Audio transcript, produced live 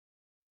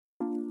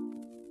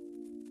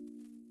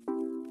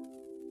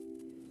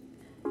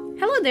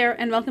Hello there,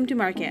 and welcome to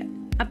Market,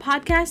 a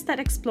podcast that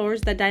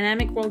explores the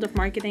dynamic world of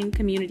marketing,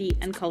 community,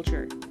 and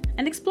culture,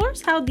 and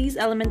explores how these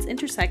elements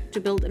intersect to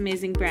build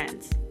amazing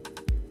brands.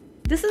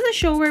 This is a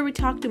show where we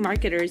talk to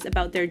marketers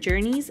about their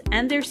journeys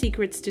and their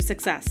secrets to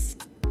success.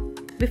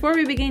 Before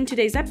we begin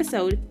today's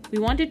episode, we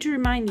wanted to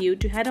remind you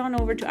to head on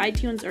over to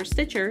iTunes or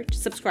Stitcher to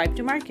subscribe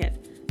to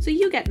Market, so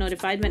you get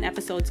notified when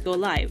episodes go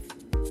live.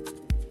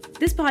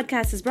 This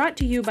podcast is brought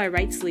to you by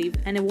Right Sleeve,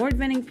 an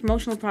award-winning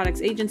promotional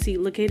products agency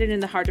located in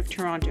the heart of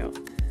Toronto.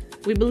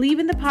 We believe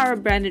in the power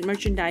of branded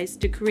merchandise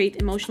to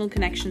create emotional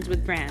connections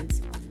with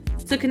brands.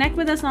 So connect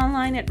with us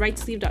online at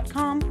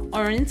rightsleeve.com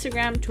or on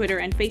Instagram, Twitter,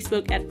 and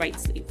Facebook at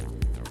RightSleeve.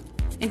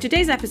 In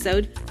today's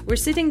episode, we're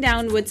sitting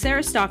down with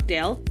Sarah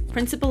Stockdale,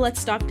 principal at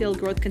Stockdale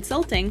Growth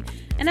Consulting,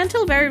 and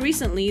until very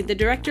recently, the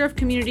director of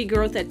community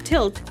growth at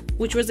Tilt,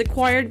 which was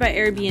acquired by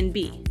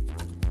Airbnb.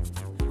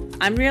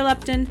 I'm Rhea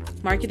Upton,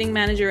 marketing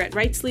manager at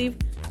Right Sleeve.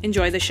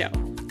 Enjoy the show.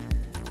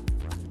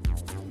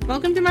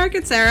 Welcome to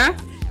Market, Sarah.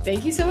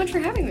 Thank you so much for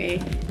having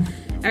me.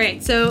 All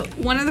right, so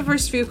one of the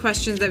first few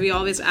questions that we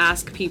always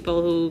ask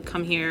people who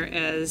come here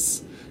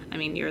is,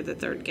 you're the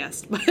third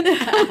guest, but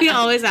we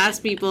always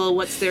ask people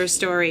what's their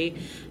story,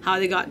 how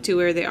they got to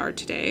where they are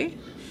today.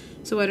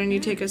 So why don't you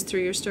take us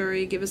through your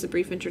story, give us a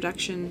brief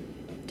introduction.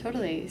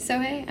 Totally. So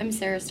hey, I'm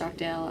Sarah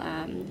Stockdale.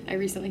 I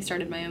recently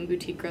started my own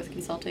boutique growth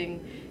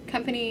consulting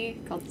company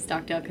called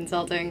Stockdale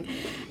Consulting,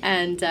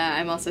 and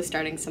I'm also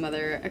starting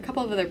a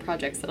couple of other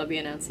projects that I'll be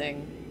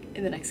announcing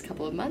in the next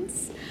couple of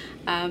months.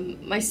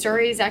 My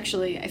story is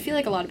actually, I feel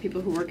like a lot of people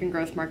who work in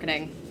growth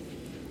marketing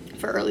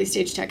for early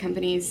stage tech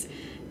companies,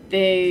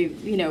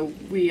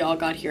 we all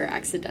got here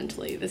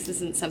accidentally. This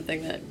isn't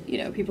something that,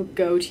 people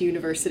go to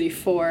university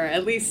for,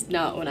 at least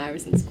not when I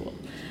was in school.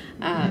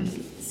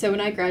 So when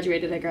I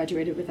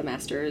graduated with a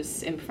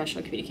master's in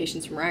professional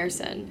communications from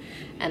Ryerson,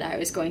 and I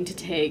was going to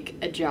take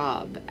a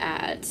job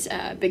at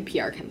a big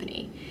PR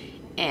company.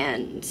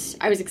 And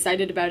I was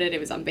excited about it.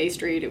 It was on Bay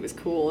Street. It was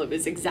cool. It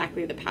was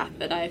exactly the path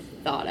that I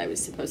thought I was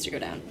supposed to go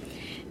down.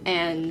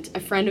 And a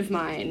friend of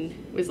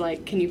mine was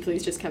like, can you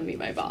please just come meet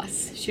my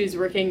boss? She was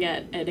working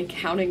at an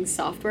accounting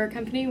software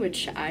company,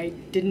 which I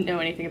didn't know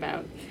anything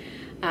about.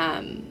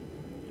 And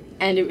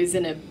it was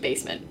in a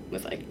basement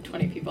with like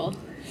 20 people.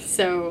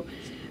 So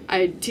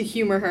to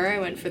humor her, I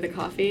went for the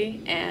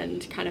coffee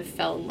and kind of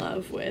fell in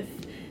love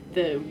with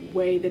the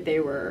way they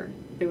were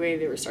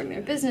starting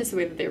their business, the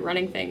way that they were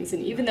running things.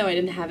 And even though I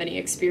didn't have any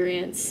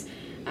experience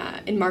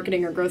in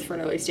marketing or growth for an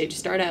early stage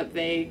startup,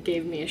 they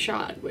gave me a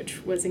shot,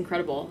 which was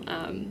incredible.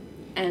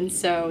 And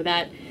so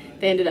that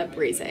they ended up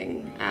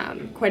raising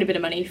quite a bit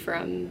of money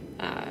from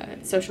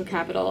social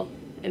capital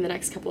in the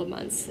next couple of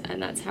months.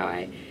 And that's how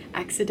I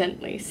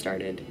accidentally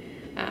started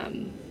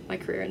my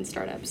career in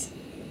startups.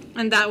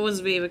 And that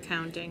was Wave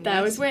Accounting.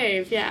 That was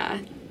Wave,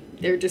 yeah.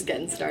 They were just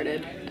getting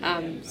started.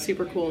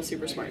 Super cool,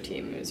 super smart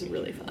team. It was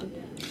really fun.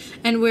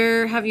 And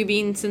where have you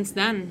been since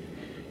then?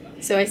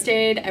 So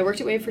I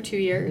worked at Wave for 2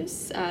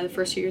 years, the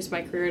first 2 years of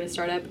my career at a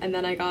startup, and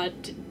then I got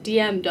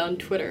DM'd on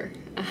Twitter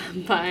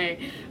by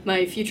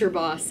my future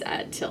boss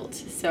at Tilt.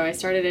 So I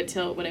started at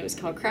Tilt when it was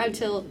called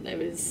CrowdTilt. It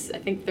was, I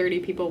think,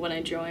 30 people when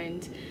I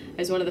joined. I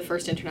was one of the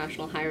first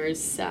international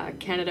hires.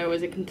 Canada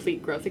was a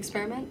complete growth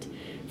experiment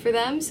for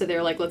them, so they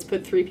were like, let's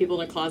put 3 people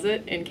in a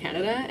closet in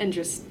Canada and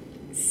just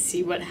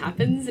see what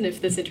happens, and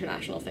if this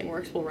international thing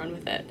works, we'll run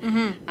with it.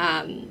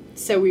 Mm-hmm.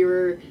 So we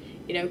were,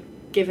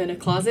 given a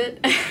closet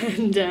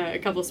and a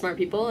couple of smart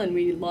people, and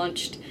we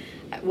launched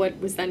what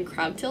was then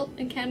CrowdTilt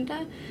in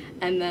Canada,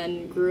 and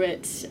then grew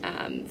it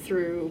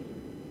through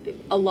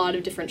a lot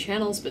of different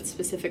channels, but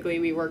specifically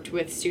we worked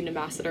with student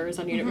ambassadors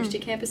on university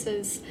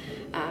campuses,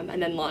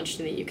 and then launched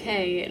in the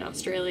UK, in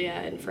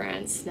Australia, in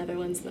France,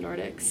 Netherlands, the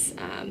Nordics,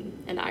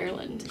 and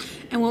Ireland.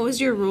 And what was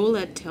your role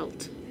at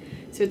Tilt?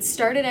 So it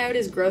started out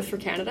as Growth for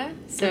Canada,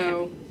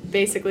 so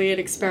basically an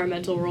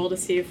experimental role to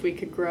see if we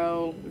could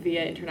grow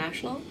via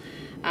international.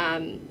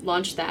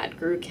 Launched that,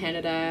 grew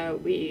Canada,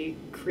 we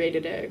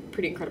created a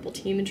pretty incredible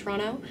team in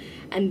Toronto,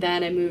 and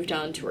then I moved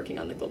on to working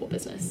on the global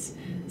business.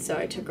 So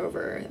I took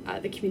over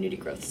the community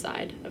growth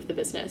side of the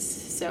business,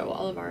 so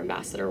all of our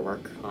ambassador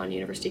work on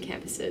university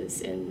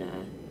campuses in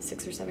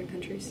 6 or 7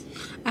 countries.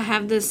 I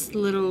have this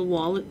little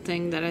wallet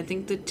thing that I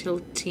think the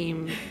Tilt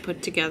team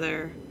put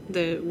together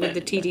with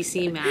the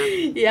TTC map.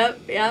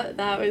 Yep,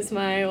 that was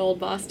my old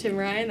boss, Tim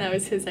Ryan. That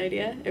was his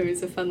idea. It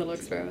was a fun little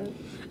experiment.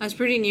 I was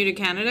pretty new to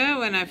Canada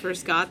when I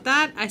first got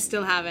that. I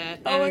still have it.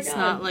 And it's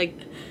not like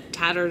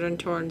tattered and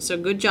torn, so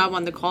good job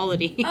on the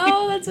quality.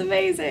 Oh, that's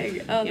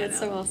amazing. Oh, that's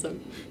so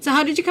awesome. So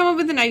how did you come up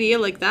with an idea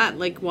like that?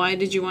 Like, why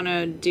did you want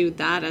to do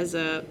that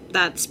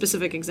that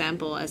specific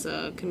example as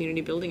a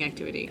community building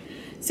activity?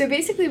 So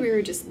basically we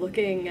were just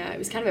looking, it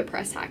was kind of a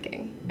press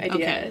hacking idea.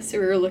 Okay. So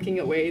we were looking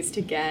at ways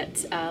to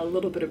get a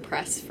little bit of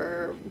press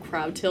for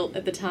CrowdTilt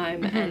at the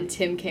time, and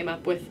Tim came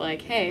up with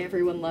like, hey,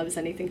 everyone loves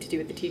anything to do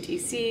with the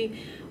TTC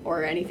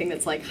or anything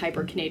that's like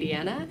hyper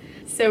Canadiana.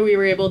 So we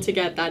were able to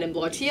get that in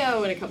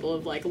Bloitio and a couple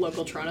of like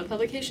local Toronto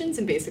publications,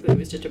 and basically it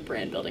was just a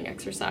brand building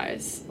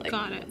exercise. Like,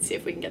 Got it. Let's see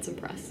if we can get some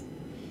press.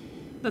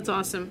 That's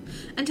awesome.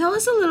 And tell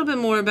us a little bit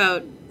more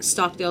about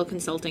Stockdale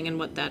Consulting and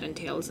what that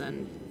entails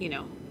and,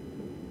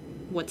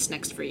 what's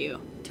next for you.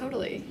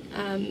 Totally.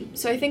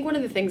 So I think one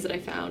of the things that I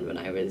found when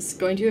I was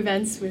going to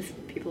events with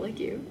people like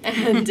you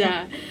and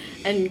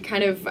and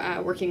kind of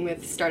working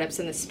with startups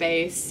in the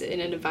space in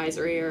an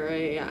advisory or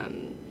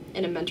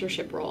in a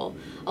mentorship role,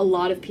 a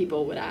lot of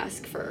people would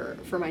ask for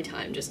my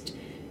time just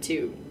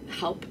to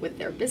help with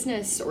their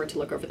business or to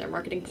look over their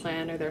marketing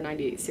plan or their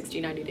 90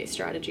 day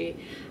strategy.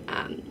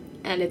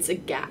 And it's a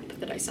gap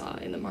that I saw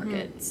in the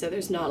market. Mm-hmm. So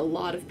there's not a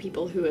lot of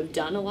people who have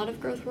done a lot of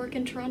growth work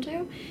in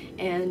Toronto,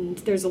 and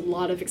there's a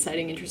lot of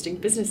exciting, interesting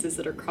businesses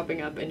that are cropping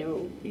up. I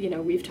know,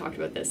 we've talked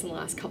about this in the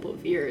last couple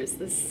of years.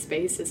 This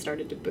space has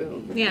started to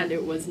boom, and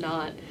it was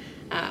not,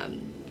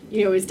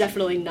 it was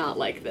definitely not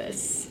like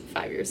this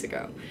 5 years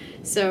ago.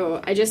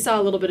 So I just saw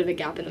a little bit of a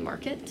gap in the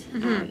market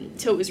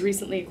till it was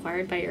recently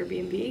acquired by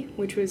Airbnb,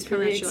 which was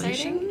really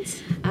exciting.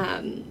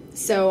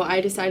 So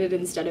I decided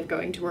instead of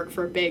going to work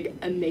for a big,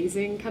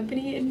 amazing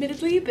company,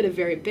 admittedly, but a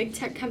very big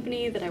tech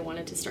company, that I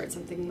wanted to start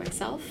something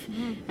myself.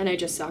 Mm-hmm. And I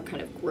just saw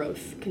kind of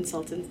growth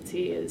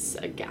consultancy as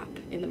a gap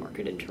in the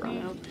market in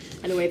Toronto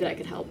and a way that I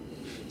could help.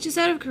 Just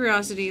out of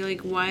curiosity,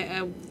 like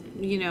why,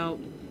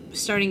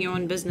 starting your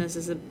own business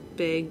is a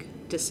big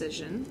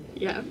decision.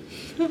 Yeah.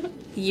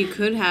 You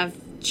could have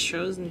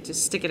chosen to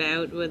stick it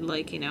out with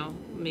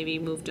maybe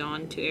moved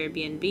on to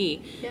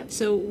Airbnb. Yep.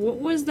 So what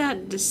was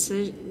that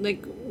decision,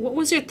 what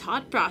was your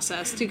thought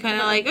process to kind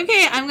of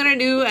okay, I'm going to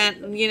do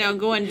and,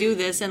 go and do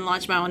this and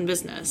launch my own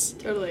business?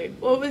 Totally.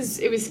 Well,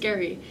 it was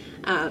scary.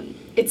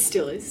 It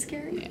still is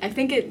scary. I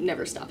think it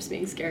never stops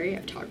being scary.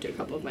 I've talked to a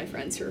couple of my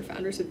friends who are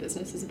founders of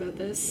businesses about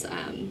this.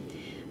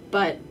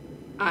 But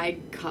I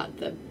caught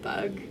the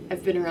bug.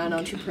 I've been around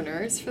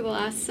entrepreneurs for the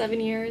last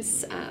 7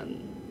 years.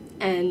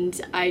 And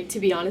to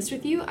be honest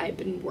with you, I've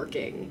been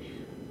working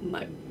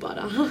my butt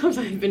off.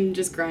 I've been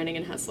just grinding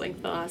and hustling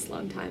for the last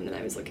long time, and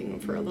I was looking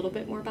for a little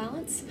bit more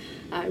balance.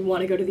 I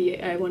want to go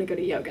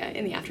to yoga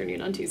in the afternoon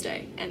on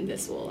Tuesday, and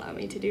this will allow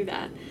me to do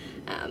that.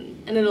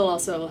 And it'll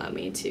also allow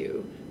me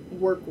to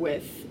work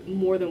with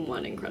more than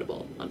one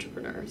incredible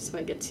entrepreneur, so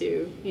I get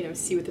to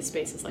see what the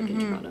space is like in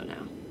Toronto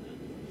now.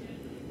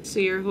 So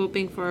you're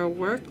hoping for a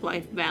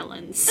work-life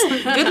balance.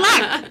 Good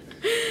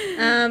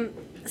luck.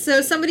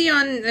 So somebody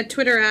on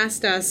Twitter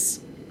asked us,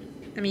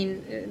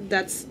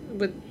 that's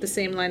with the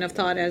same line of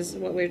thought as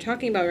what we're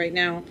talking about right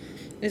now,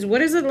 is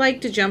what is it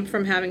like to jump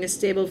from having a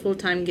stable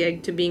full-time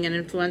gig to being an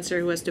influencer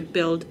who has to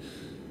build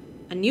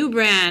a new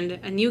brand,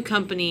 a new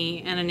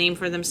company, and a name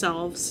for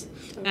themselves?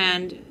 Okay.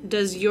 And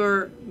does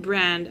your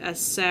brand as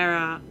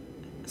Sarah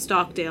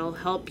Stockdale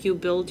help you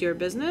build your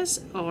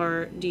business,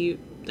 or do you,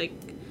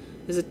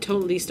 is it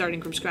totally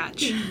starting from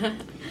scratch?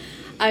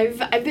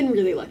 I've been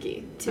really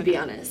lucky, to be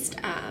honest.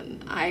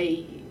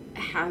 I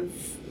have,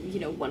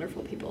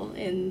 wonderful people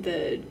in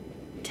the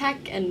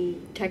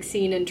tech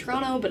scene in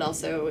Toronto, but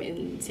also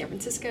in San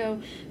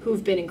Francisco,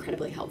 who've been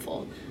incredibly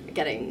helpful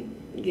getting,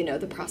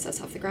 the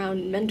process off the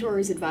ground,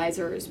 mentors,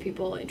 advisors,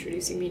 people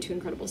introducing me to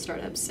incredible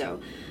startups. So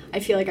I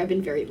feel like I've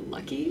been very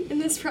lucky in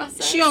this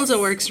process. She also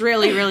works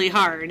really, really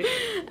hard.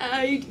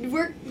 I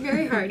work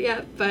very hard,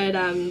 yeah,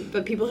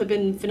 but people have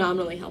been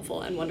phenomenally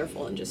helpful and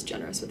wonderful and just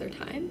generous with their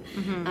time.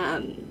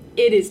 Mm-hmm.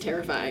 It is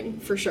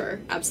terrifying, for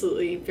sure,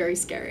 absolutely, very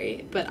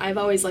scary, but I've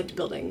always liked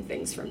building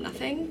things from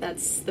nothing.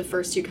 That's the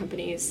first two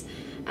companies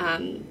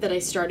that I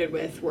started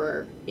with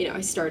were,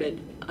 I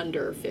started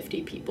under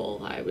 50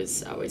 people. I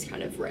was always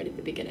kind of right at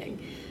the beginning.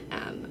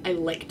 I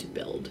like to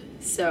build,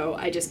 so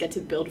I just get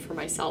to build for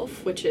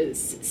myself, which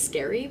is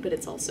scary, but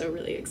it's also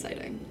really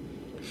exciting.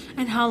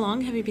 And how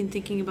long have you been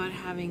thinking about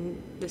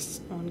having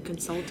this own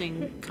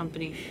consulting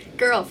company?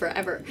 Girl,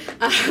 forever.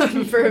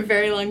 For a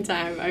very long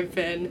time. I've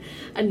been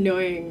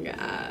annoying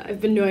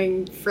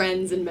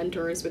friends and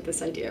mentors with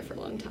this idea for a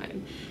long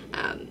time.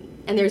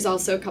 And there's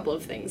also a couple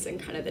of things in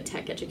kind of the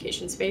tech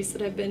education space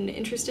that I've been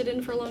interested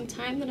in for a long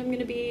time that I'm going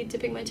to be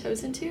dipping my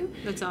toes into.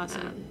 That's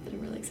awesome. That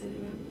I'm really excited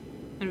about.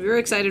 And we're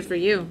excited for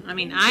you. I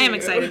am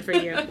excited for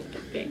you.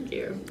 Thank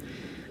you.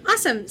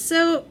 Awesome.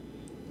 So,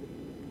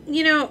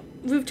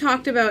 we've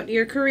talked about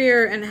your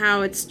career and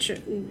how it's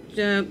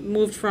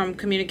moved from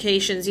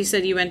communications. You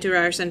said you went to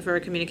Ryerson for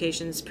a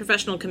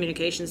professional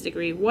communications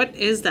degree. What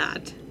is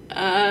that?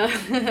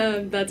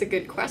 That's a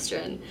good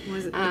question.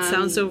 It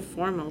sounds so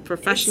formal.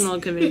 Professional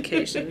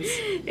communications.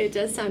 It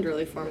does sound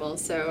really formal.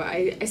 So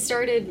I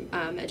started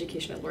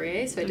education at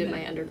Laurier, so I did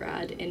my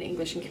undergrad in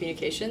English and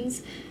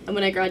communications. And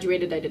when I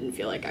graduated, I didn't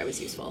feel like I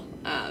was useful.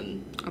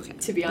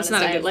 To be honest,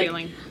 that's not a good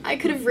feeling. I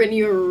could have written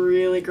you a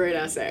really great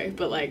essay,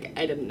 but I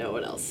didn't know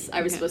what else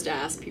I was supposed to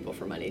ask people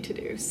for money to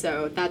do.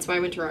 So that's why I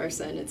went to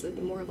Ryerson. It's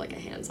more of a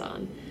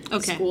hands-on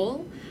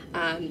school.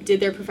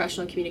 Did their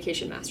professional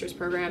communication master's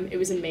program. It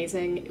was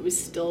amazing. It was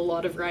still a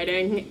lot of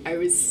writing.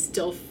 I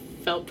still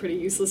felt pretty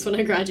useless when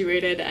I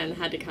graduated and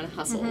had to kind of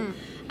hustle.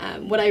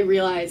 Mm-hmm. What I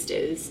realized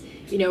is,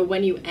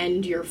 when you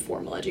end your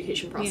formal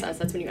education process,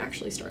 that's when you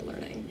actually start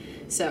learning.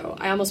 So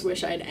I almost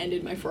wish I had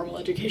ended my formal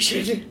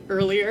education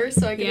earlier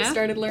so I could have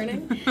started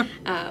learning.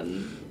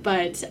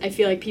 But I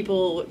feel like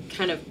people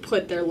kind of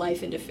put their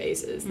life into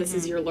phases. This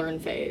is your learn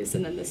phase,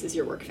 and then this is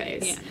your work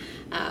phase.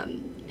 Yeah.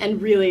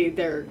 And really,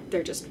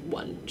 they're just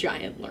one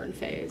giant learn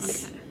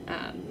phase. Okay.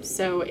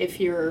 So if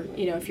you're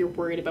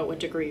worried about what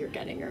degree you're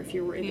getting, or if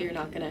you're worried that you're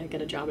not going to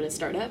get a job at a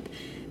startup,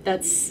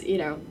 that's,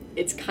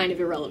 it's kind of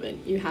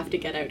irrelevant. You have to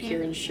get out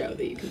here and show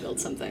that you can build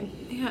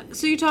something. Yeah.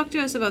 So you talked to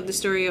us about the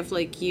story of,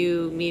 like,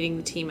 you meeting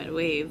the team at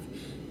Wave,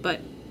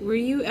 but were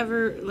you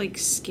ever, like,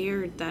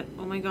 scared that,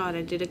 oh my god,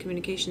 I did a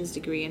communications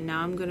degree and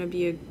now I'm going to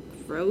be a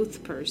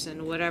growth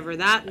person, whatever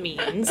that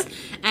means?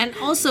 And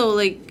also,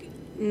 like,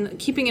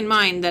 keeping in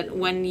mind that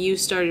when you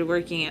started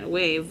working at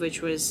Wave,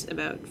 which was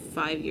about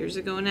 5 years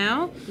ago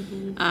now,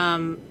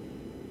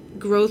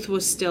 growth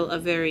was still a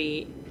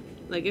very,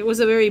 like, it was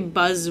a very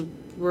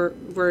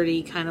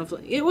buzzwordy kind of,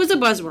 it was a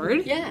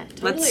buzzword. Yeah,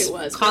 totally. It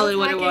was. Call it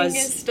what it was.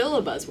 Is still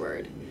a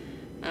buzzword.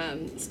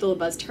 Still a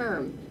buzz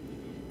term.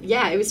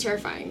 Yeah, it was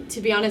terrifying.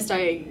 To be honest,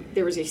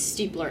 there was a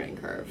steep learning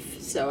curve.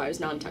 So I was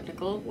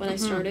non-technical when I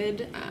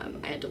started.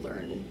 I had to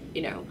learn,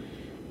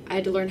 I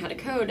had to learn how to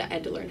code. I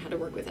had to learn how to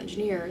work with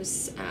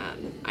engineers.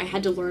 I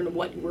had to learn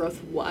what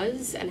growth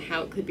was and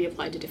how it could be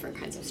applied to different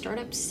kinds of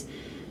startups.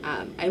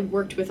 I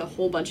worked with a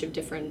whole bunch of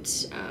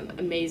different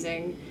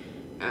amazing,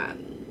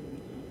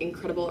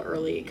 incredible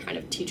early kind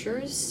of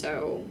teachers.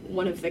 So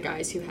one of the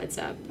guys who heads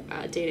up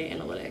data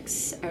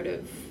analytics out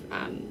of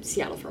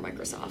Seattle for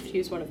Microsoft, he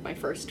was one of my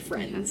first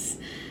friends,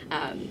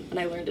 and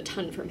I learned a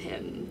ton from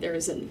him. There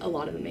was a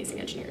lot of amazing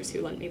engineers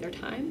who lent me their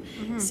time,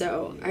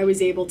 so I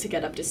was able to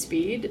get up to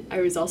speed.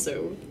 I was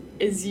also,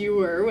 as you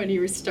were when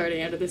you were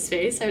starting out of the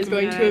space, I was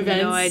going to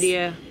events. No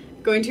idea.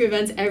 Going to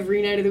events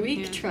every night of the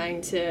week,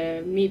 trying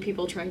to meet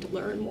people, trying to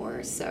learn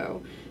more.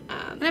 So,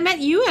 and I met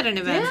you at an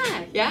event.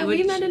 Yeah,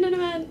 we met at an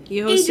event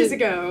ages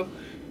ago.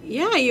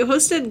 Yeah, you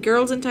hosted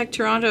Girls in Tech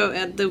Toronto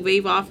at the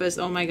Wave office.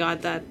 Oh my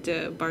god,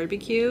 that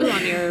barbecue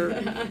on your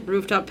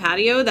rooftop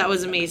patio, that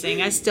was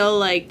amazing. I still,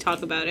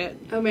 talk about it.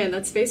 Oh man,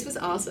 that space was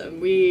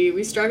awesome.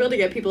 We struggled to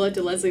get people out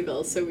to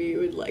Leslieville, so we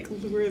would,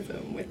 lure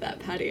them with that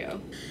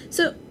patio.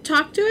 So,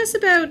 talk to us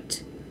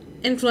about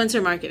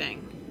influencer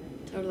marketing.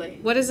 Totally.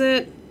 What is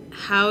it?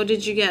 How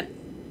did you get,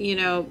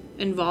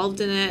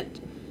 involved in it?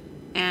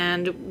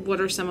 And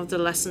what are some of the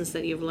lessons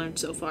that you've learned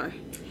so far?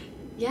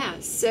 Yeah,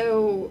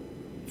 so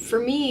for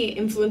me,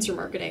 influencer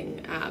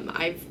marketing,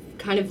 I've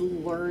kind of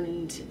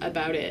learned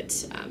about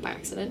it by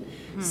accident.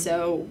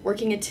 So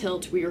working at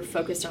Tilt, we were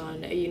focused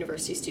on a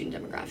university student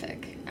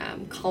demographic.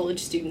 College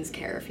students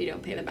care if you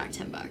don't pay them back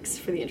 $10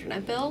 for the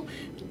internet bill.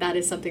 That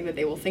is something that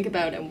they will think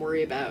about and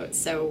worry about.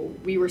 So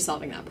we were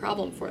solving that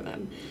problem for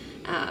them.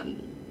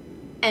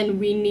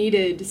 And we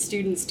needed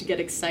students to get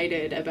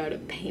excited about a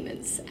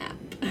payments app,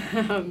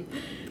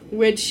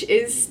 which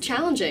is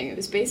challenging. It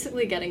was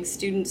basically getting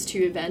students to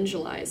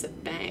evangelize a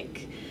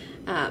bank.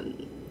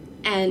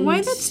 And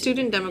why that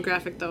student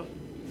demographic, though?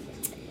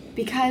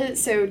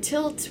 Because,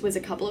 Tilt was a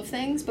couple of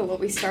things, but what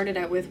we started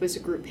out with was a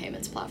group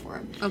payments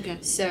platform. Okay.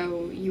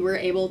 So you were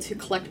able to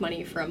collect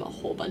money from a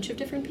whole bunch of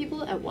different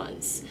people at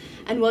once.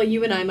 And while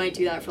you and I might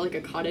do that for,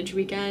 a cottage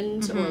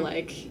weekend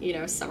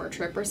or, summer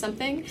trip or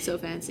something. So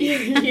fancy.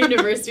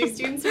 University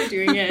students are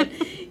doing it.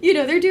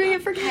 They're doing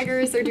it for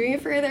keggers. They're doing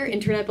it for their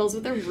internet bills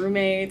with their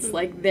roommates.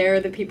 They're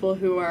the people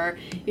who are,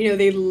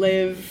 they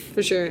live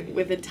for sure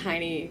with a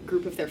tiny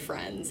group of their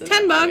friends. And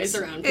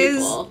 $10 around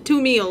people. is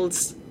 2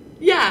 meals.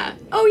 Yeah.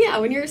 Oh, yeah.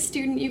 When you're a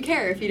student, you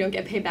care if you don't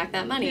get paid back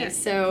that money. Yeah.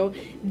 So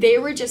they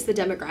were just the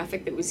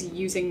demographic that was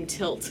using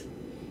Tilt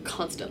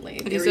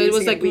constantly. Okay, so it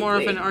was more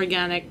of an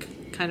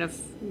organic kind of.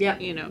 Yeah.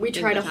 We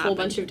tried a whole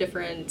bunch of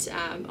different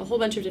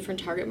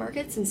target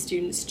markets, and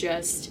students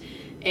just,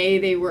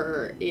 they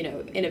were,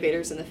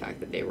 innovators in the fact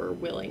that they were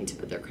willing to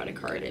put their credit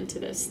card into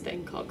this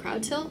thing called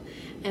CrowdTilt,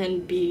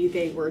 and B,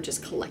 they were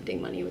just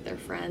collecting money with their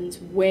friends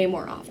way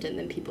more often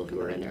than people who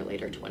were in their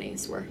later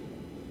 20s were.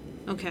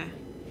 Okay.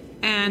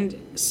 And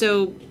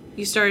so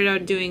you started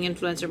out doing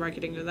influencer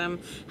marketing with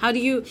them. How do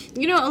you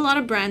a lot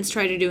of brands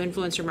try to do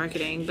influencer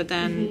marketing, but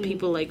then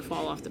people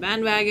fall off the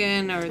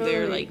bandwagon or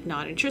they're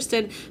not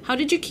interested. How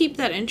did you keep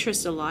that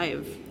interest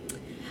alive?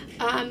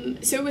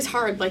 So it was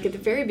hard. At the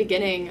very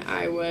beginning,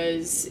 I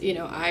was,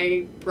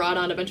 I brought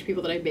on a bunch of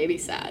people that I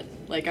babysat.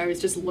 I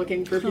was just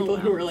looking for people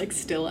who were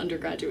still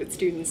undergraduate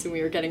students, and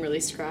we were getting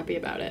really scrappy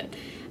about it.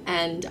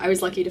 And I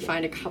was lucky to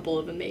find a couple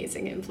of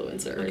amazing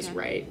influencers,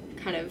 right?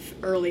 Kind of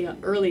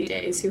early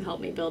days who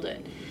helped me build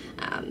it.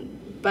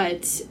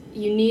 But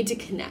you need to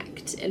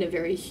connect in a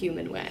very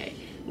human way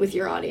with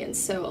your audience.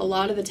 So a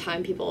lot of the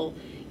time people,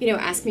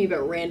 ask me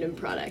about random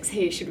products.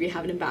 Hey, should we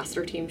have an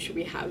ambassador team? Should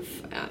we have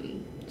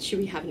an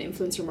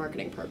influencer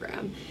marketing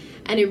program?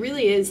 And it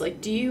really is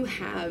do you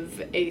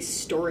have a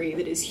story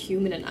that is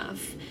human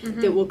enough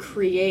that will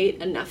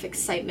create enough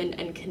excitement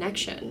and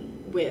connection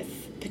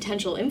with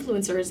potential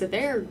influencers that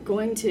they're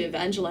going to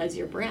evangelize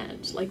your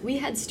brand. Like, we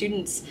had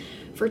students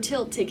for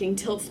Tilt taking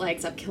Tilt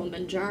flags up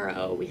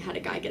Kilimanjaro. We had a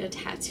guy get a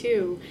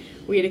tattoo.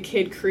 We had a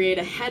kid create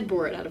a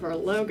headboard out of our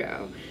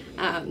logo.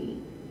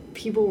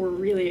 People were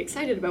really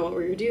excited about what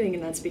we were doing,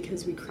 and that's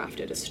because we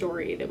crafted a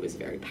story that was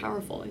very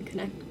powerful and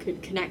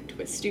could connect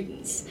with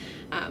students,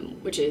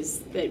 which is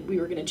that we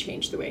were going to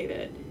change the way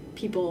that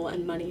people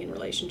and money and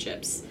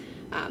relationships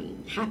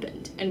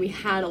happened. And we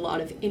had a lot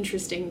of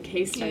interesting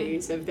case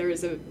studies. There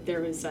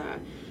was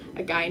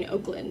a guy in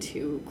Oakland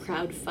who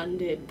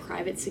crowdfunded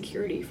private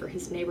security for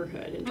his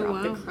neighborhood and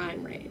dropped the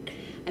crime rate,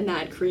 and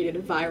that created a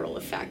viral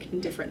effect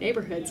in different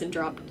neighborhoods and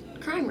dropped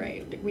crime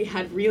rate. We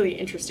had really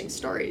interesting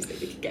stories that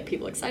we could get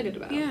people excited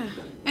about. Yeah.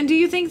 And do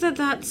you think that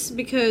that's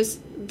because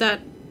that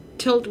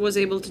Tilt was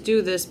able to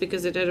do this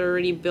because it had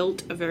already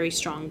built a very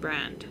strong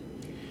brand?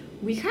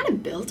 We kind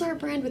of built our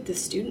brand with the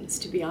students,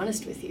 to be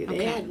honest with you.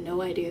 They had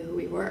no idea who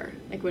we were.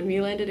 Like, when we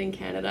landed in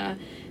Canada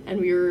and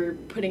we were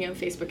putting out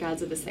Facebook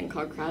ads of this thing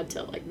called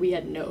CrowdTilt, like, we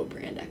had no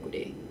brand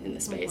equity in the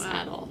space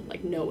at all.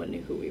 Like, no one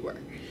knew who we were.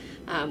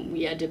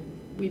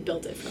 We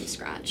built it from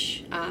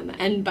scratch.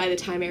 And by the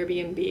time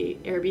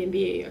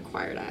Airbnb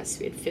acquired us,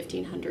 we had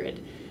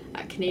 1,500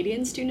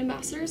 Canadian student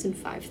ambassadors and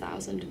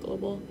 5,000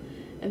 global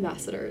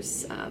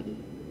ambassadors on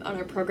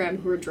our program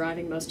who were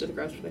driving most of the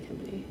growth for the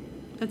company.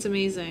 That's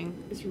amazing.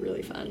 It was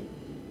really fun.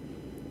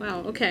 Wow,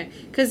 okay.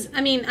 Because,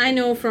 I mean, I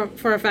know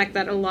for a fact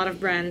that a lot of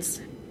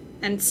brands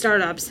and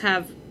startups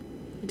have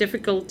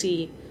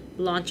difficulty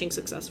launching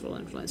successful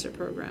influencer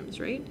programs,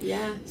 right?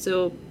 Yeah.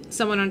 So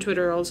someone on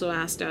Twitter also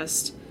asked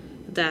us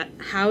that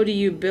how do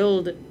you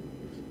build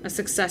a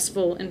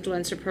successful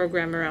influencer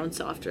program around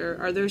software?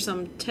 Are there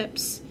some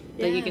tips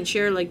that you can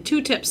share, like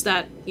 2 tips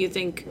that you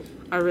think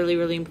are really,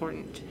 really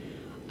important?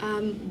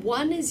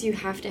 One is you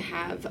have to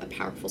have a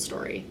powerful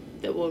story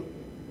that will,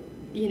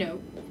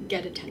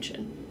 get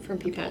attention from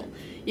people. Okay.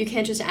 You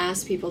can't just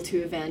ask people to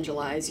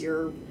evangelize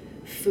your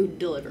food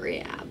delivery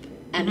app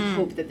and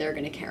hope that they're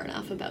going to care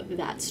enough about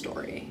that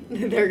story.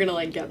 They're going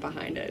to, get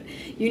behind it.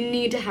 You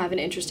need to have an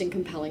interesting,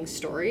 compelling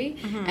story,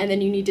 and then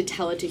you need to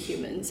tell it to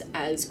humans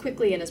as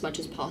quickly and as much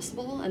as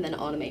possible, and then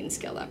automate and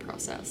scale that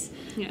process.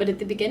 Yeah. But at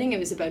the beginning, it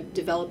was about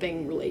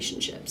developing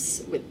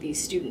relationships with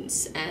these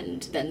students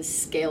and then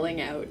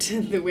scaling out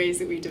the ways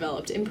that we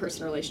developed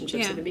in-person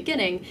relationships at the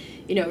beginning,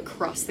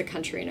 across the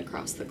country and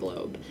across the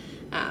globe.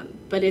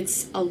 But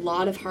it's a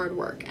lot of hard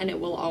work, and it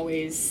will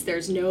always,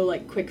 there's no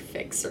quick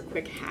fix or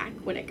quick hack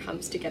when it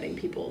comes to getting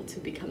people to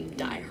become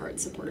diehard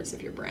supporters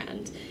of your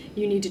brand.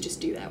 You need to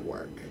just do that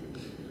work.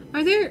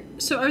 Are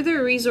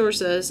there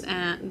resources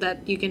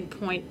that you can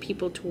point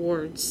people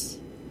towards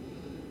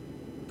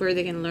where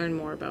they can learn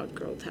more about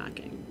growth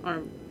hacking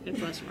or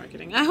influencer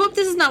marketing? I hope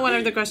this is not one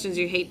of the questions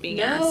you hate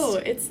being asked. No,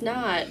 it's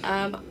not.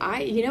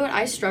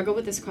 I struggle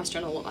with this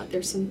question a lot.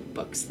 There's some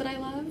books that I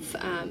love,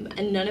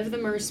 and none of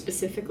them are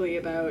specifically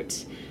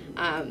about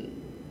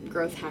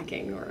growth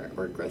hacking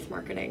or growth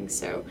marketing.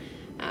 So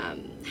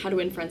How to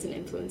Win Friends and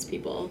Influence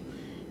People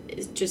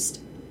is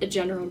just a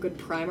general good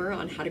primer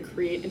on how to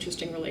create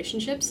interesting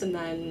relationships, and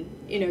then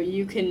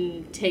you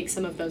can take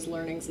some of those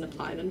learnings and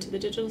apply them to the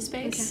digital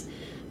space.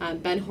 Okay.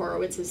 Ben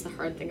Horowitz is The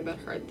Hard Thing About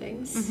Hard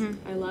Things.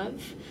 I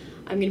love.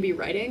 I'm going to be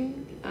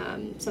writing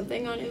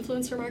something on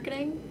influencer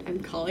marketing.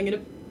 I'm calling it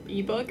an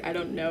ebook. I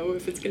don't know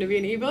if it's going to be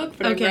an ebook,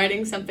 but I'm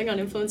writing something on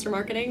influencer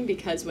marketing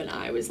because when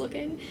I was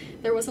looking,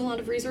 there wasn't a lot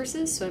of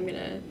resources, so I'm going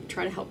to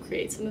try to help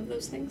create some of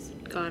those things.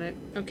 Got it.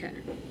 Okay.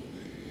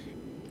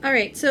 All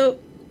right, so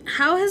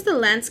how has the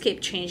landscape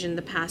changed in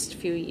the past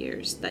few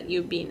years that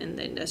you've been in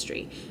the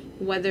industry?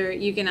 Whether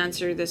you can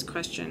answer this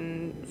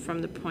question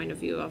from the point of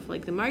view of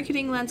the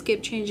marketing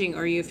landscape changing,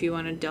 or if you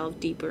want to delve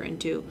deeper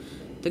into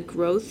the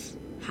growth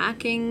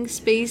hacking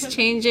space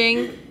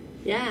changing.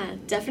 Yeah,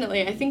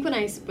 definitely. I think when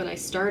I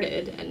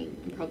started,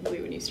 and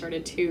probably when you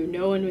started too,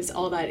 no one was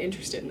all that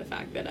interested in the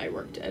fact that I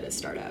worked at a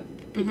startup.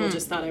 People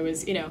just thought I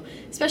was,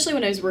 especially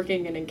when I was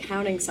working in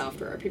accounting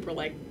software, people were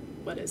like,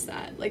 what is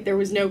that? There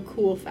was no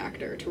cool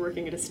factor to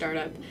working at a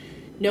startup.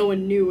 No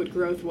one knew what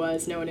growth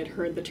was. No one had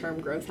heard the term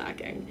growth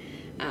hacking.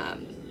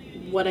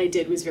 What I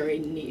did was very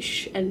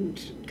niche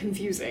and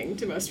confusing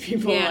to most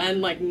people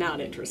and not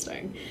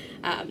interesting.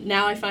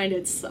 Now I find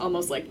it's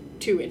almost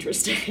too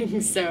interesting.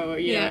 So,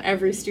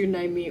 every student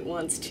I meet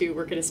wants to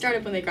work at a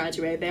startup when they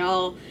graduate. They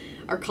all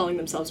are calling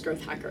themselves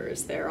growth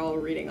hackers. They're all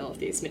reading all of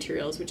these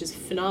materials, which is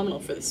phenomenal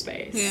for the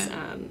space.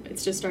 Yeah.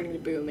 It's just starting to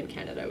boom in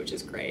Canada, which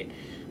is great.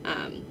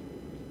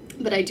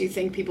 But I do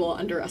think people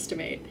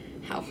underestimate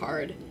how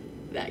hard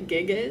that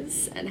gig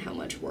is and how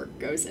much work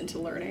goes into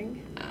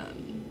learning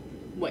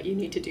what you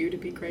need to do to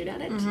be great at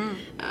it.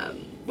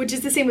 Which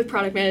is the same with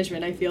product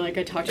management. I feel like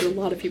I talk to a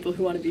lot of people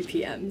who want to be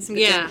PMs, but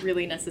don't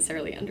really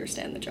necessarily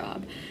understand the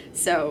job.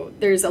 So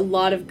there's a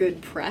lot of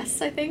good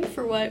press, I think,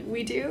 for what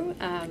we do.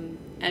 And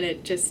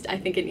I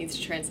think it needs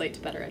to translate to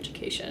better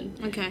education.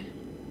 Okay.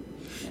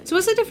 So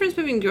what's the difference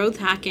between growth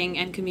hacking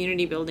and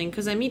community building?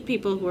 Because I meet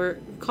people who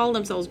call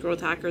themselves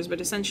growth hackers,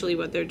 but essentially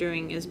what they're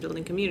doing is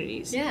building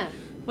communities. Yeah.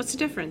 What's the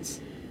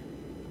difference?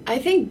 I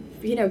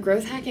think,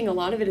 growth hacking, a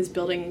lot of it is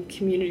building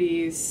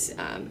communities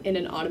in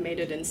an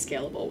automated and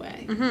scalable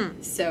way.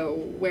 Mm-hmm. So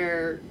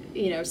where,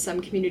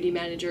 some community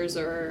managers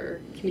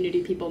or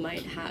community people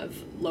might have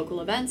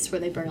local events where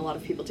they bring a lot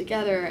of people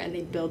together and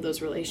they build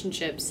those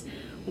relationships.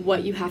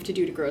 What you have to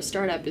do to grow a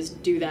startup is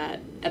do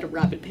that at a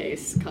rapid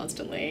pace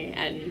constantly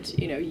and,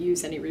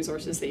 use any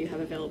resources that you have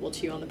available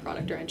to you on the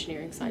product or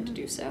engineering side to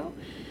do so.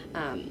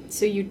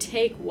 So you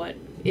take what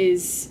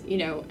is,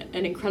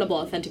 an incredible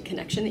authentic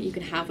connection that you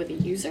can have with a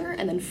user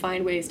and then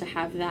find ways to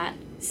have that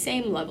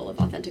same level of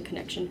authentic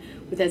connection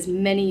with as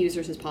many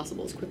users as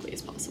possible, as quickly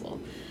as possible.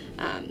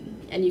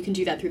 And you can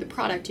do that through the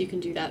product, you can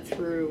do that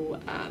through,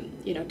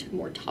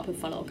 more top of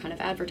funnel kind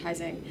of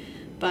advertising,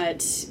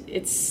 but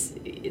it's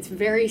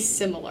very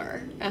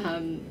similar.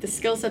 The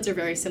skill sets are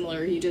very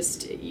similar, you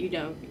just,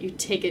 you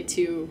take it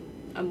to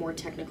a more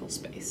technical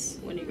space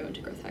when you go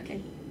into growth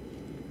hacking.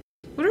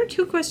 What are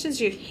 2 questions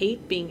you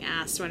hate being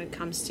asked when it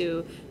comes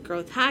to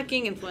growth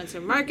hacking,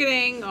 influencer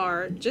marketing,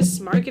 or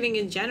just marketing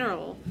in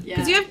general?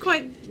 Because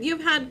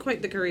you've had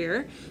quite the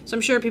career, so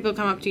I'm sure people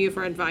come up to you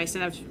for advice,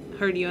 and I've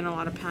heard you in a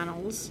lot of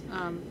panels.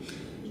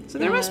 So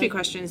there must be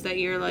questions that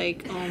you're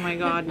like, oh my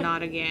god,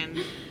 not again.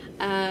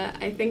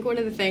 I think one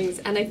of the things,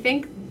 and I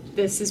think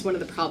this is one of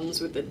the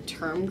problems with the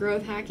term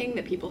growth hacking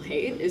that people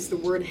hate, is the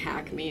word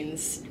hack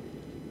means,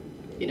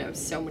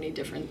 so many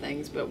different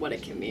things, but what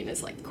it can mean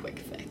is like quick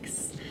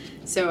fix.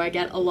 So I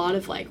get a lot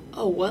of like,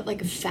 oh, what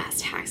like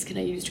fast hacks can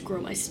I use to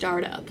grow my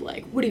startup?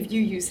 Like, what have you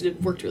used that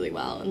have worked really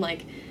well? And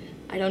like,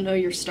 I don't know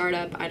your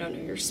startup, I don't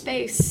know your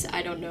space,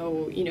 I don't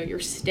know, your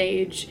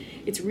stage.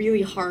 It's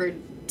really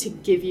hard to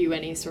give you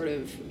any sort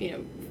of,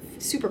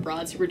 super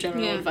broad, super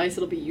general advice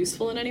that'll be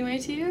useful in any way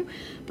to you.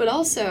 But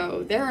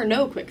also, there are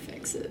no quick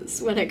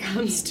fixes when it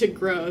comes to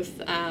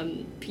growth.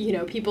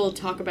 People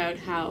talk about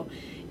how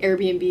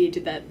Airbnb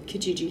did that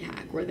Kijiji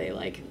hack where they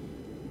like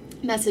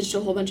messaged a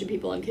whole bunch of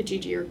people on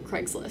Kijiji or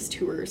Craigslist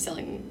who were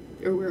selling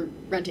or were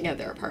renting out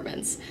their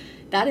apartments.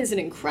 That is an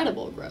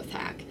incredible growth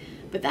hack,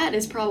 but that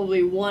is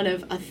probably one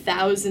of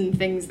 1,000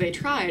 things they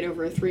tried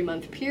over a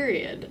 3-month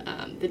period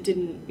that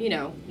didn't,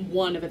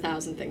 one of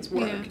 1,000 things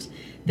worked. Yeah.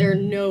 There are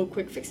no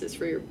quick fixes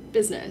for your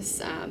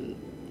business.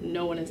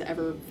 No one has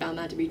ever found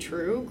that to be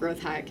true.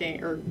 Growth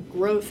hacking or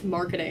growth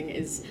marketing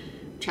is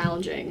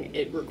challenging.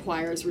 It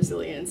requires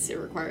resilience. It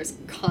requires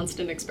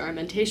constant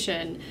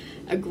experimentation,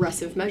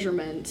 aggressive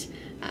measurement.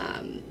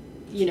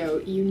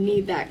 You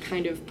need that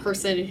kind of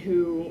person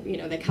who,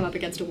 they come up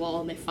against a wall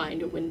and they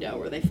find a window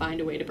or they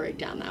find a way to break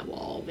down that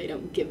wall. They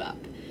don't give up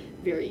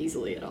very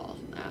easily at all.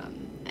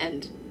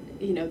 And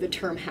the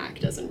term hack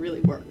doesn't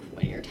really work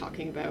when you're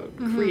talking about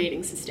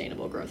creating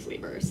sustainable growth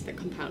levers that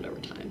compound over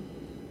time.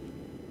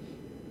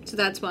 So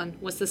that's one.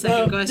 What's the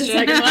second question? The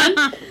second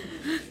one?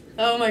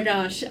 Oh my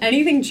gosh.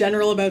 Anything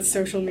general about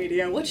social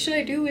media. What should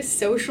I do with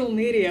social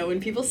media? When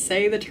people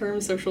say the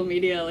term social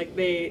media, like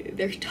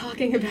they're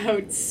talking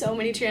about so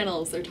many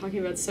channels. They're talking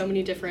about so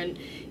many different,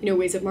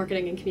 ways of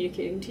marketing and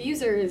communicating to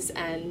users.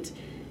 And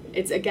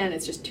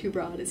it's just too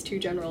broad. It's too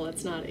general.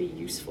 It's not a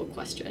useful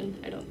question,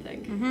 I don't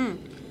think. Mm-hmm.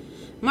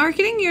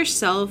 Marketing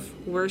yourself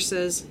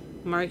versus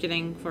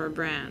marketing for a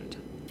brand.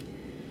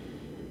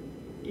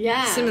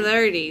 Yeah.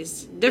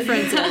 Similarities,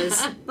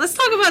 differences. Let's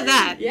talk about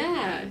that.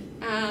 Yeah.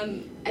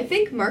 I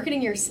think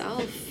marketing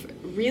yourself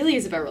really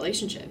is about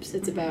relationships.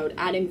 It's about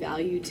adding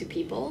value to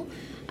people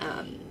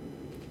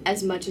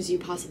as much as you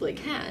possibly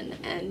can.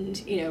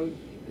 And,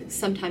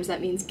 sometimes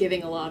that means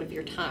giving a lot of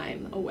your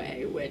time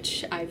away,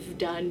 which I've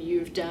done,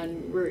 you've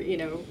done,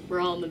 we're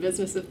all in the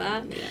business of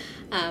that.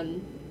 Yeah.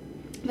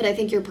 But I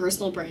think your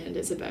personal brand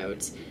is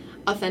about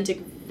authentic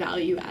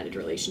value-added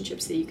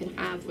relationships that you can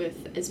have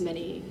with as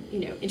many,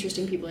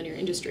 interesting people in your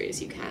industry as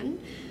you can.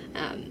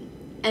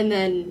 And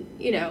then,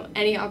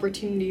 any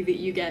opportunity that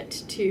you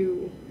get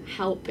to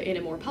help in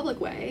a more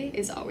public way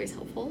is always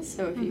helpful.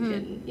 So if you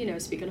can,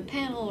 speak on a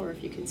panel or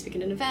if you can speak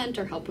at an event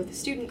or help with a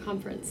student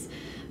conference,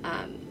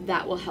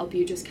 that will help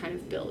you just kind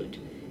of build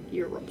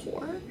your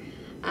rapport.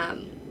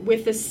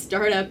 With the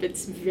startup,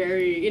 it's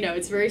very,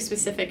 it's very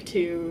specific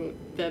to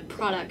the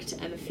product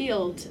and the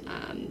field.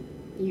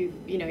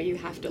 You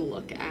have to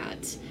look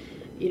at,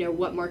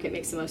 what market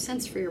makes the most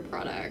sense for your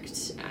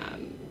product.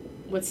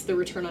 What's the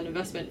return on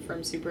investment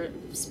from super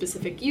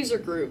specific user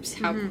groups?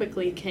 How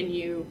quickly can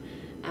you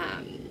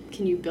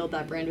build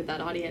that brand with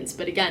that audience?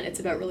 But again, it's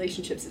about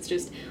relationships. It's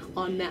just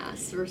en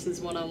masse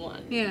versus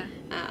one-on-one. Yeah.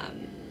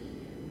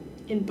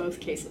 In both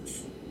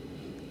cases.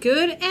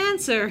 Good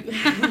answer.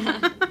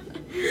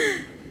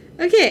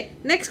 Okay,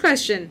 next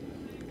question.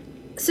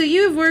 So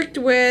you've worked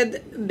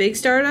with big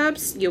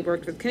startups, you've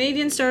worked with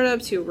Canadian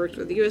startups, you've worked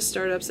with US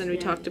startups, and we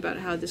talked about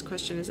how this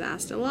question is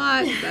asked a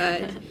lot,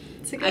 but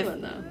it's a good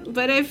one though.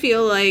 But I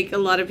feel like a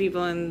lot of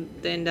people in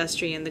the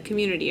industry and the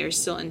community are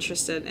still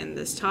interested in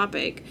this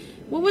topic.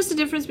 What was the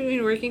difference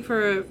between working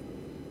for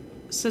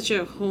such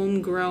a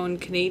homegrown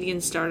Canadian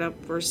startup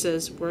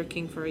versus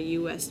working for a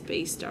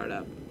US-based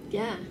startup?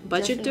 Yeah,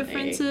 budget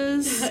definitely.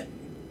 differences?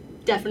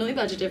 Definitely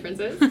budget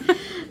differences.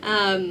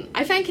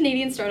 I find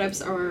Canadian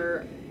startups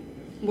are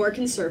more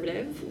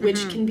conservative,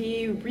 which can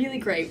be really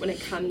great when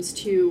it comes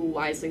to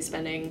wisely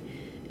spending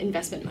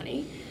investment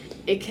money.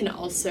 It can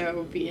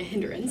also be a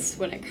hindrance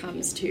when it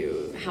comes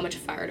to how much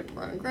fire to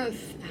pour on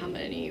growth, how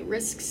many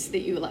risks that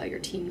you allow your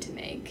team to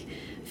make.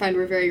 I find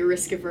we're very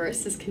risk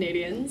averse as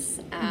Canadians,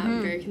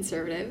 very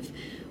conservative,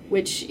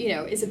 which, you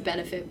know, is a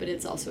benefit, but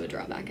it's also a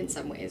drawback in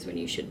some ways when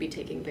you should be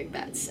taking big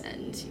bets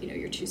and, you know,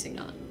 you're choosing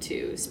not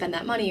to spend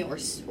that money or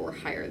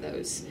hire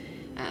those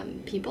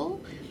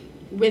people.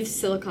 With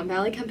Silicon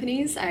Valley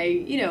companies,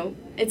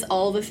 it's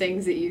all the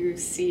things that you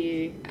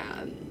see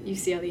on the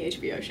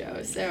HBO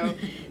show. So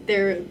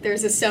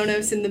there's a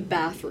Sonos in the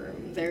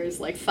bathroom.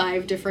 There's like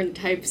 5 different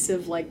types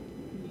of like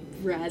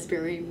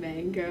raspberry,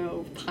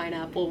 mango,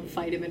 pineapple,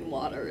 vitamin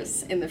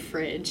waters in the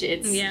fridge.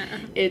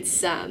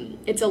 It's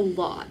a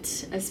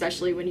lot,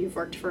 especially when you've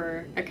worked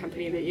for a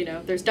company that, you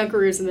know, there's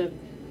Dunkaroos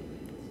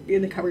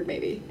in the cupboard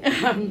maybe,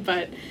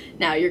 but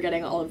now you're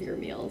getting all of your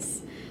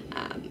meals.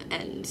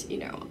 And, you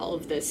know, all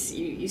of this,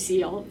 you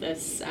see all of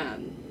this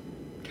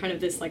kind of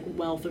this like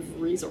wealth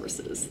of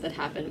resources that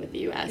happen with the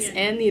U.S.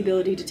 and the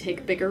ability to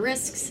take bigger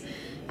risks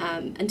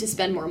and to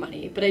spend more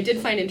money. But I did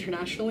find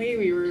internationally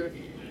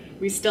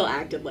we still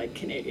acted like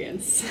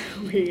Canadians.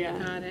 We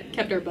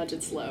kept our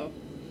budgets low.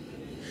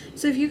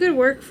 So if you could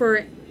work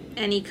for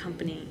any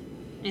company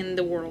in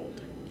the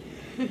world,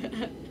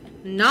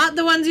 not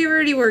the ones you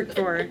already worked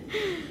for,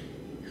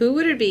 who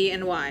would it be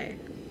and why?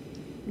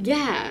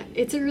 Yeah,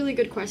 it's a really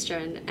good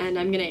question, and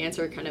I'm going to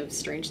answer it kind of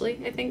strangely,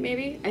 I think,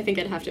 maybe. I think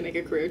I'd have to make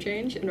a career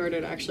change in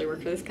order to actually work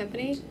for this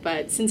company,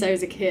 but since I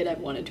was a kid, I've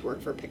wanted to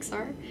work for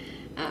Pixar.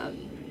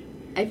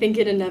 I think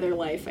in another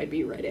life, I'd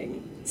be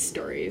writing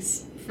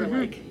stories for,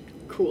 like,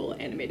 cool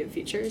animated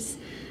features.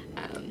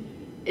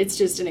 It's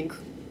just an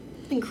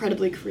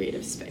incredibly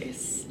creative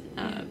space,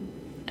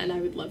 and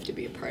I would love to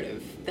be a part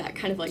of that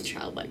kind of, like,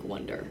 childlike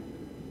wonder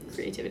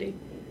creativity.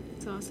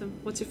 That's awesome.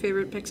 What's your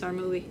favorite Pixar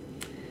movie?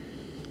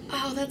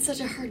 Oh, that's such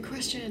a hard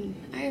question.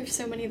 I have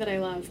so many that I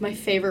love. My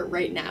favorite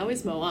right now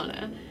is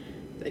Moana.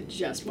 I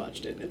just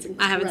watched it. It's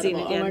incredible. I haven't seen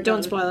it yet.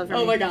 Don't spoil it for me.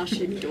 Oh my gosh,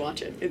 you need to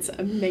watch it. It's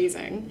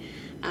amazing.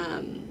 I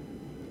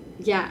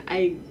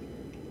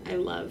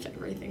love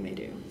everything they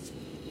do.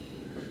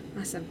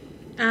 Awesome.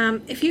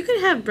 If you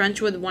could have brunch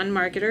with one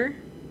marketer,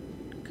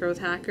 growth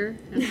hacker,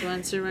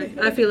 influencer, right?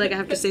 I feel like I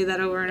have to say that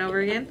over and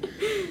over again.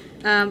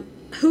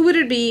 Who would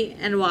it be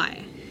and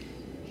why?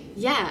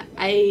 Yeah,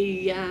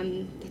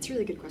 that's a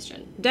really good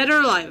question. Dead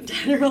or alive?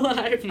 Dead or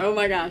alive. Oh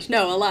my gosh.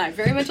 No, alive.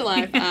 Very much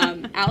alive.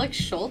 Alex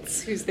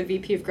Schultz, who's the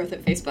VP of Growth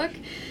at Facebook,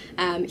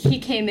 he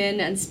came in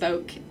and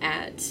spoke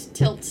at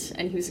Tilt,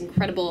 and he was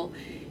incredible.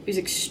 He was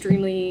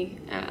extremely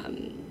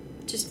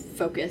just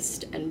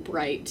focused and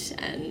bright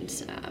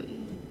and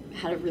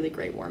had a really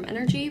great warm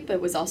energy,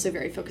 but was also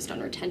very focused on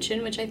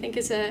retention, which I think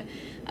is a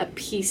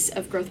piece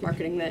of growth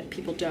marketing that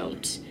people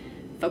don't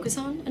focus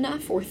on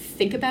enough or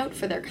think about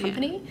for their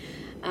company.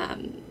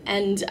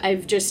 And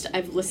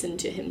I've listened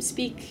to him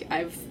speak.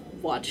 I've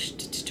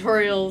watched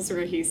tutorials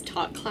where he's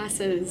taught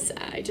classes.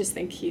 I just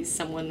think he's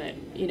someone that,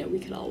 you know, we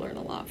can all learn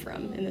a lot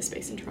from in this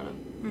space in Toronto.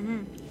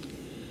 Mm-hmm.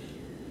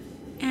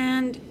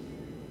 And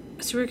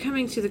so we're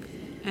coming to the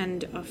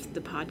end of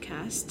the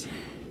podcast.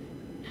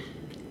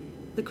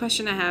 The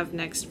question I have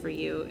next for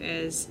you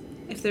is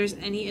if there's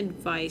any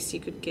advice you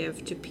could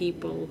give to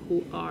people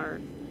who are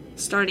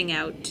starting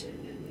out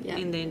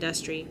in the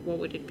industry, what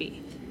would it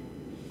be?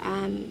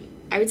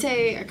 I would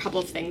say a couple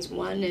of things.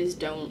 One is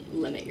don't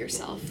limit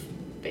yourself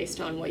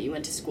based on what you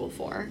went to school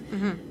for.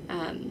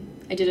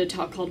 I did a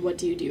talk called What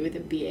Do You Do with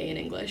a BA in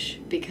English?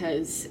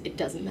 Because it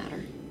doesn't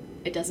matter.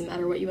 It doesn't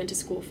matter what you went to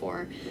school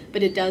for,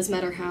 but it does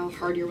matter how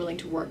hard you're willing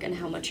to work and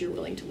how much you're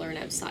willing to learn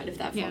outside of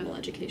that formal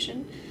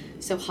education.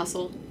 So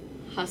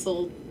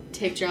hustle,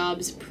 take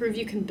jobs, prove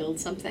you can build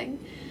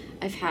something.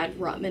 I've had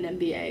Rotman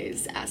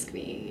MBAs ask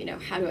me, you know,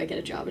 how do I get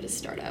a job at a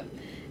startup?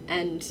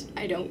 And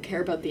I don't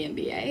care about the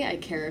MBA. I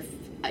care if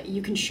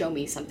you can show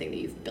me something that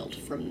you've built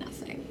from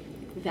nothing.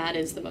 That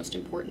is the most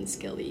important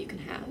skill that you can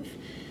have.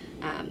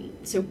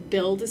 So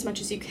build as much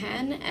as you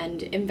can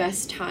and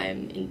invest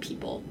time in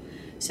people.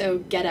 So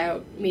get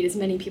out, meet as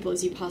many people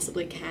as you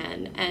possibly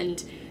can,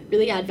 and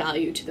really add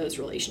value to those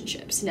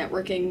relationships.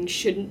 Networking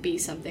shouldn't be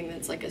something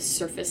that's like a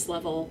surface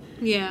level,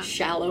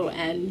 shallow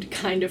end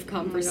kind of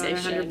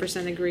conversation. Oh my God, I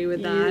 100% agree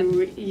with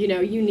that. You know,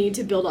 you need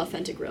to build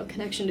authentic, real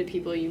connection to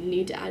people. You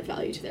need to add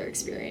value to their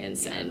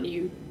experience, and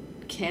you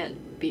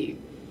can't be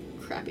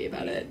crappy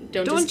about it.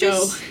 Don't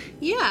just go.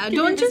 Yeah,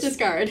 don't just business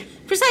card.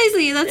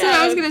 Precisely, that's what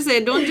I was gonna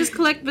say. Don't just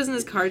collect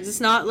business cards. It's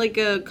not like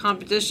a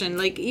competition.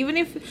 Like even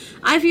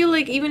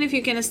if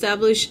you can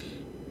establish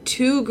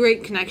 2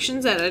 great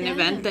connections at an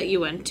event that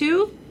you went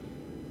to,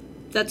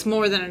 that's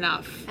more than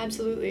enough.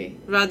 Absolutely.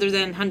 Rather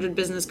than 100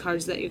 business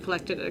cards that you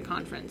collected at a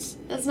conference.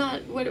 That's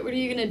not, what are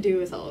you going to do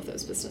with all of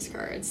those business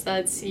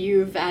cards?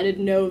 You've added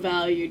no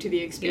value to the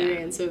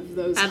experience of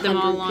those 100 people. Add them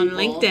all on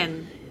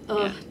LinkedIn.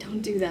 Oh,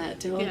 don't do that.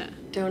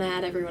 Don't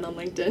add everyone on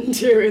LinkedIn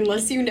too,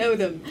 unless you know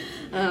them,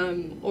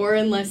 or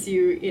unless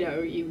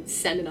you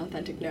send an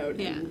authentic note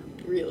and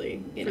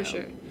really, For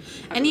sure.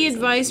 Any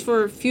advice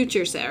for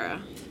future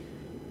Sarah?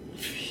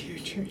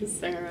 Future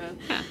Sarah.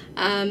 Yeah.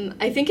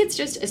 I think it's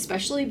just,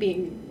 especially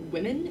being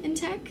women in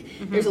tech,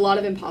 there's a lot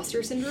of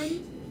imposter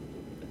syndrome.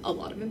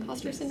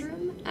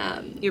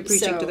 You're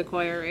preaching to the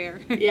choir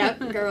here.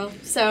 Yep, girl.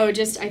 So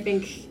just, I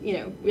think,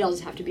 we all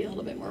just have to be a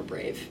little bit more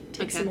brave.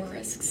 Take some more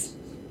risks.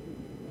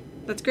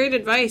 That's great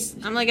advice.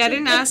 I'm like, I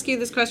didn't ask you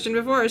this question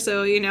before,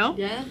 so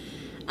Yeah.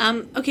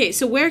 Okay,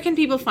 so where can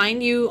people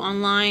find you?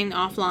 Online,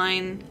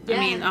 offline? Yeah. I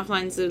mean,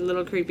 offline's a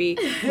little creepy.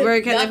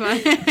 Where can they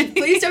find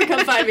Please don't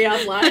come find me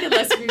offline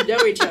unless we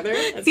know each other.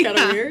 That's kind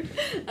of weird.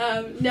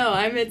 No,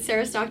 I'm at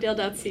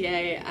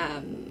sarahstockdale.ca.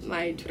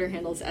 My Twitter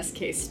handle is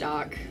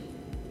skstock.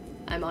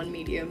 I'm on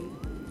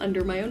Medium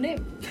under my own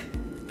name.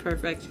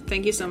 Perfect.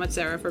 Thank you so much,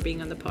 Sarah, for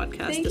being on the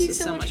podcast. Thank this you is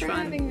so much for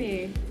fun. having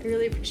me. I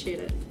really appreciate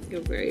it.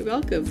 You're very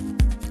welcome.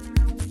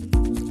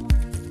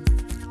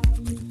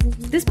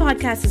 This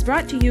podcast is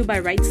brought to you by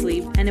Right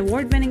Sleeve, an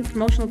award-winning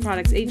promotional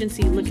products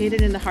agency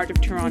located in the heart of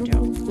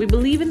Toronto. We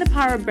believe in the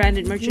power of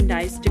branded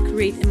merchandise to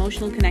create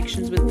emotional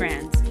connections with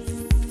brands.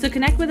 So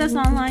connect with us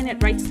online at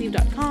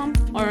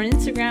rightsleeve.com or on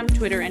Instagram,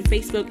 Twitter, and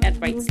Facebook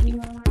at Right Sleeve.